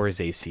 he tore his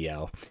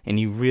ACL, and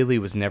he really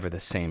was never the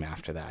same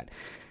after that.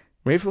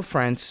 Raef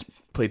LaFrentz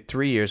played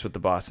 3 years with the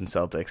Boston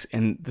Celtics,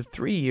 and the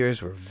 3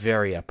 years were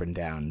very up and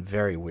down,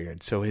 very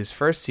weird. So his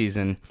first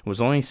season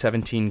was only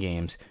 17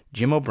 games.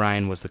 Jim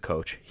O'Brien was the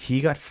coach.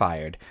 He got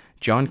fired.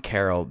 John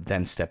Carroll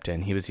then stepped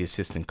in. He was the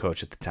assistant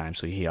coach at the time,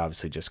 so he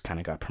obviously just kind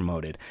of got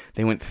promoted.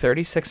 They went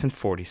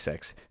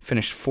 36-46,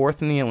 finished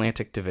 4th in the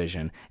Atlantic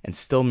Division, and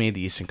still made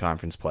the Eastern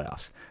Conference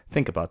playoffs.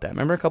 Think about that.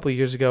 Remember a couple of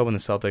years ago when the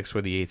Celtics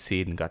were the 8th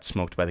seed and got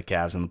smoked by the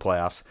Cavs in the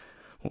playoffs?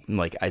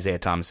 Like Isaiah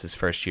Thomas's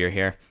first year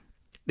here.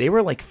 They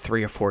were like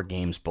 3 or 4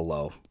 games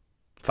below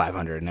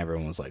 500, and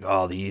everyone was like,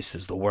 oh, the East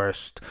is the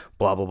worst,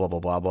 blah, blah, blah, blah,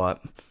 blah, blah.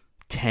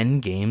 10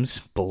 games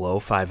below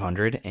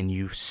 500 and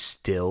you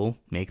still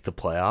make the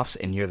playoffs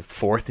and you're the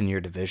 4th in your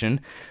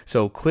division.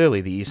 So clearly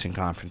the Eastern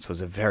Conference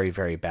was a very,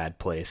 very bad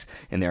place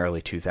in the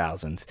early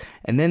 2000s.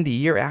 And then the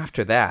year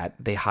after that,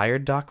 they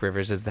hired Doc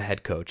Rivers as the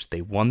head coach.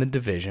 They won the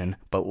division,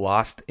 but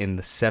lost in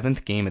the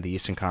 7th game of the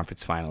Eastern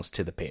Conference Finals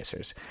to the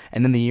Pacers.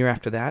 And then the year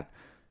after that,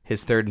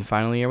 his 3rd and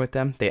final year with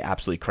them, they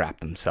absolutely crapped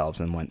themselves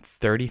and went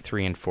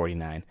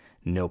 33-49,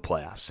 no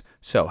playoffs.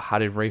 So how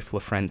did Raef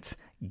LaFrentz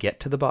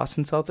get to the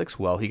Boston Celtics?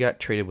 Well, he got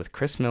traded with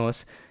Chris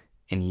Millis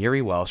and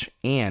Yuri Welsh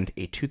and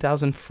a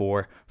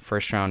 2004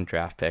 first-round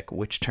draft pick,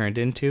 which turned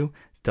into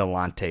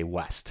Delonte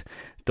West.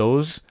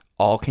 Those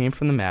all came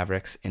from the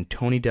Mavericks, and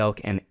Tony Delk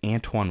and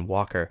Antoine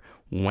Walker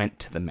went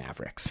to the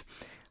Mavericks.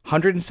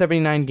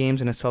 179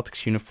 games in a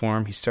Celtics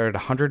uniform. He started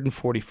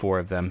 144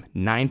 of them,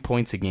 9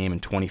 points a game in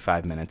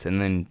 25 minutes.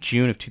 And then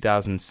June of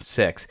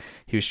 2006,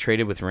 he was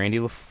traded with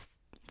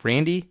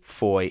Randy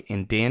Foye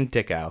and Dan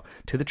Dickau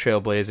to the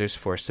Trailblazers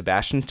for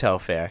Sebastian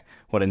Telfair,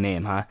 what a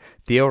name, huh?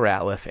 Theo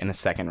Ratliff, and a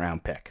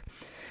 2nd-round pick.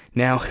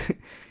 Now,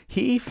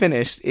 he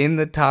finished in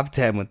the top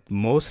 10 with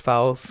most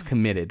fouls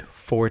committed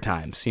 4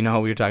 times. You know how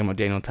we were talking about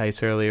Daniel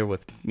Tice earlier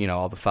with,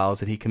 all the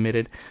fouls that he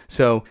committed?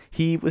 So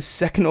he was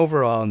 2nd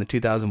overall in the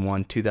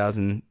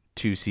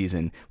 2001-2002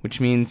 season, which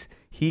means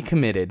he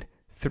committed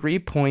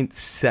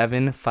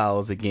 3.7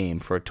 fouls a game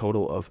for a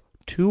total of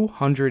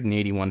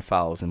 281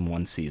 fouls in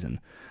one season.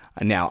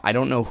 Now, I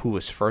don't know who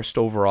was first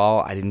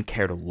overall. I didn't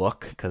care to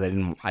look because I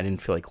didn't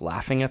feel like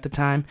laughing at the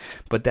time.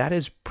 But that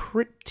is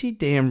pretty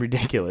damn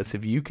ridiculous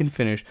if you can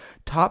finish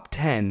top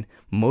 10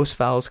 most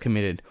fouls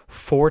committed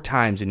 4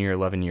 times in your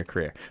 11-year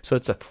career. So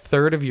it's a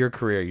third of your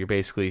career you're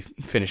basically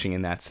finishing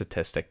in that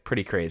statistic.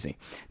 Pretty crazy.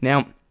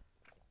 Now,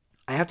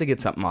 I have to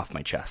get something off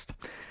my chest.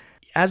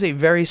 As a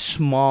very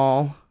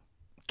small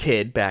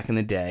kid back in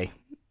the day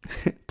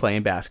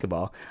playing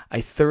basketball,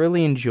 I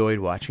thoroughly enjoyed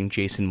watching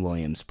Jason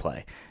Williams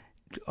play.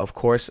 Of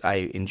course,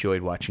 I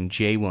enjoyed watching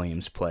Jay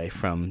Williams play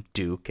from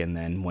Duke, and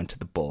then went to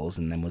the Bulls,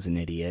 and then was an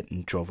idiot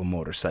and drove a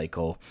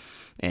motorcycle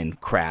and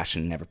crashed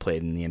and never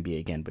played in the NBA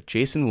again. But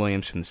Jason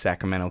Williams from the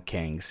Sacramento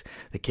Kings,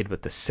 the kid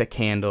with the sick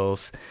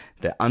handles,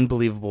 the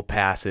unbelievable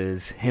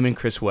passes, him and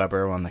Chris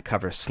Webber on the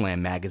cover of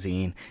Slam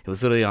magazine. It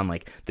was literally on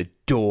like the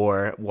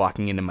door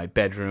walking into my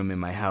bedroom in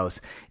my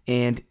house.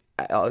 And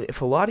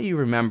if a lot of you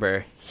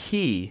remember,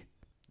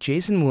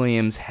 Jason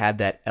Williams had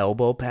that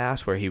elbow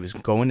pass where he was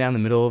going down the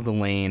middle of the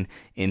lane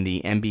in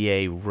the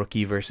NBA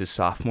rookie versus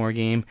sophomore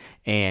game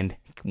and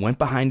went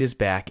behind his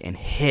back and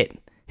hit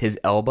his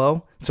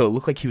elbow. So it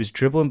looked like he was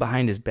dribbling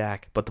behind his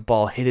back, but the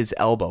ball hit his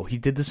elbow. He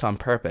did this on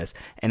purpose,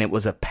 and it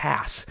was a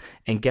pass.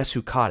 And guess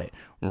who caught it?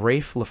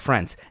 Raef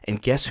LaFrentz.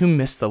 And guess who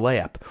missed the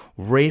layup?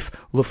 Raef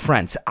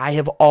LaFrentz. I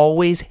have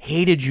always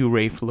hated you,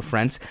 Raef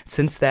LaFrentz,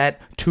 since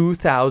that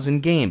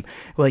 2000 game.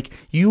 Like,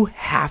 you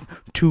have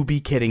to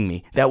be kidding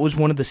me. That was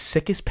one of the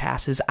sickest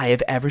passes I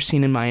have ever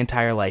seen in my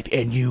entire life,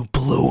 and you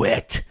blew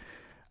it.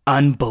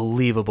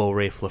 Unbelievable,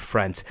 Raef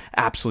LaFrentz.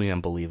 Absolutely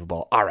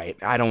unbelievable. All right,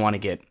 I don't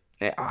want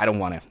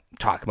to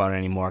talk about it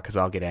anymore because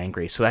I'll get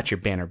angry. So that's your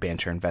Banner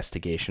Banter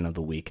investigation of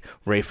the week.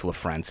 Raef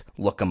LaFrentz.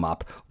 Look him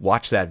up.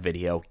 Watch that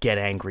video. Get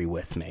angry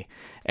with me.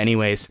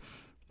 Anyways,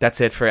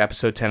 that's it for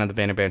episode 10 of the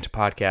Banner Banter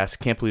podcast.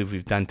 Can't believe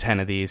we've done 10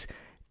 of these.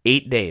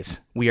 8 days.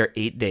 We are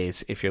 8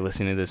 days if you're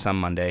listening to this on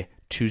Monday.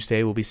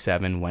 Tuesday will be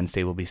 7.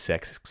 Wednesday will be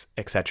 6,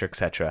 etc.,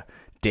 etc.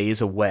 Days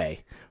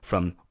away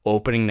from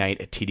opening night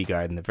at TD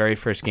Garden. The very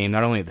first game,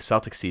 not only of the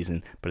Celtics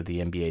season, but of the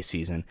NBA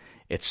season.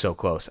 It's so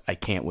close. I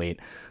can't wait.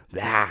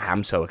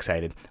 I'm so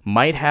excited.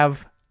 Might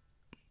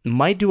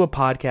do a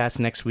podcast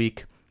next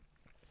week.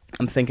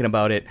 I'm thinking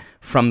about it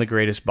from the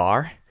Greatest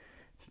Bar.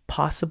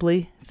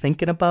 Possibly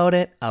thinking about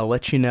it. I'll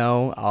let you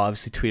know. I'll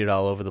obviously tweet it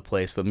all over the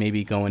place, but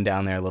maybe going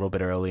down there a little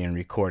bit early and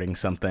recording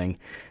something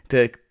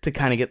to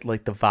kind of get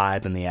like the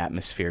vibe and the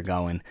atmosphere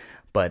going.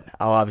 But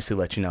I'll obviously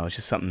let you know. It's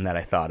just something that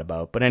I thought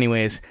about. But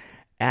anyways,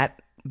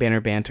 at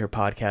Banner Banter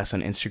Podcast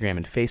on Instagram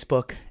and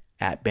Facebook,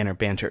 at Banner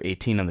Banter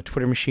 18 on the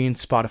Twitter machine,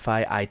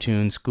 Spotify,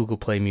 iTunes, Google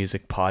Play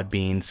Music,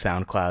 Podbean,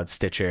 SoundCloud,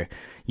 Stitcher,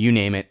 you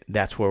name it,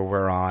 that's where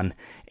we're on.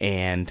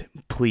 And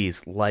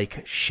please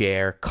like,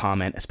 share,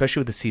 comment,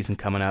 especially with the season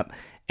coming up.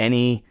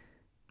 Any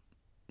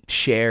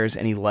shares,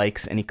 any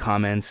likes, any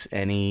comments,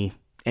 any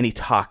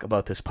talk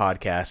about this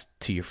podcast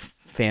to your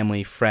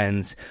family,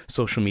 friends,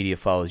 social media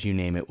follows, you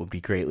name it, would be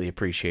greatly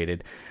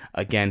appreciated.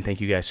 Again, thank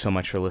you guys so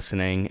much for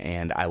listening,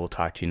 and I will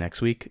talk to you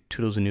next week.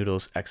 Toodles and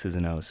noodles, X's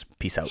and O's.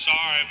 Peace out. Sorry,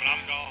 but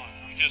I'm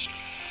gone. history.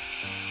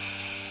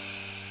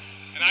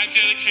 And I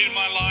dedicated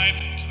my life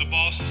to the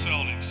Boston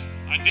Celtics.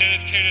 I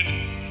dedicated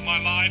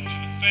my life to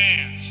the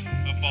fans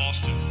of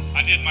Boston.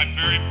 I did my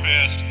very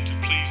best to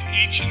please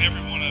each and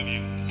every one of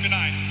you. Good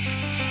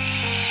night.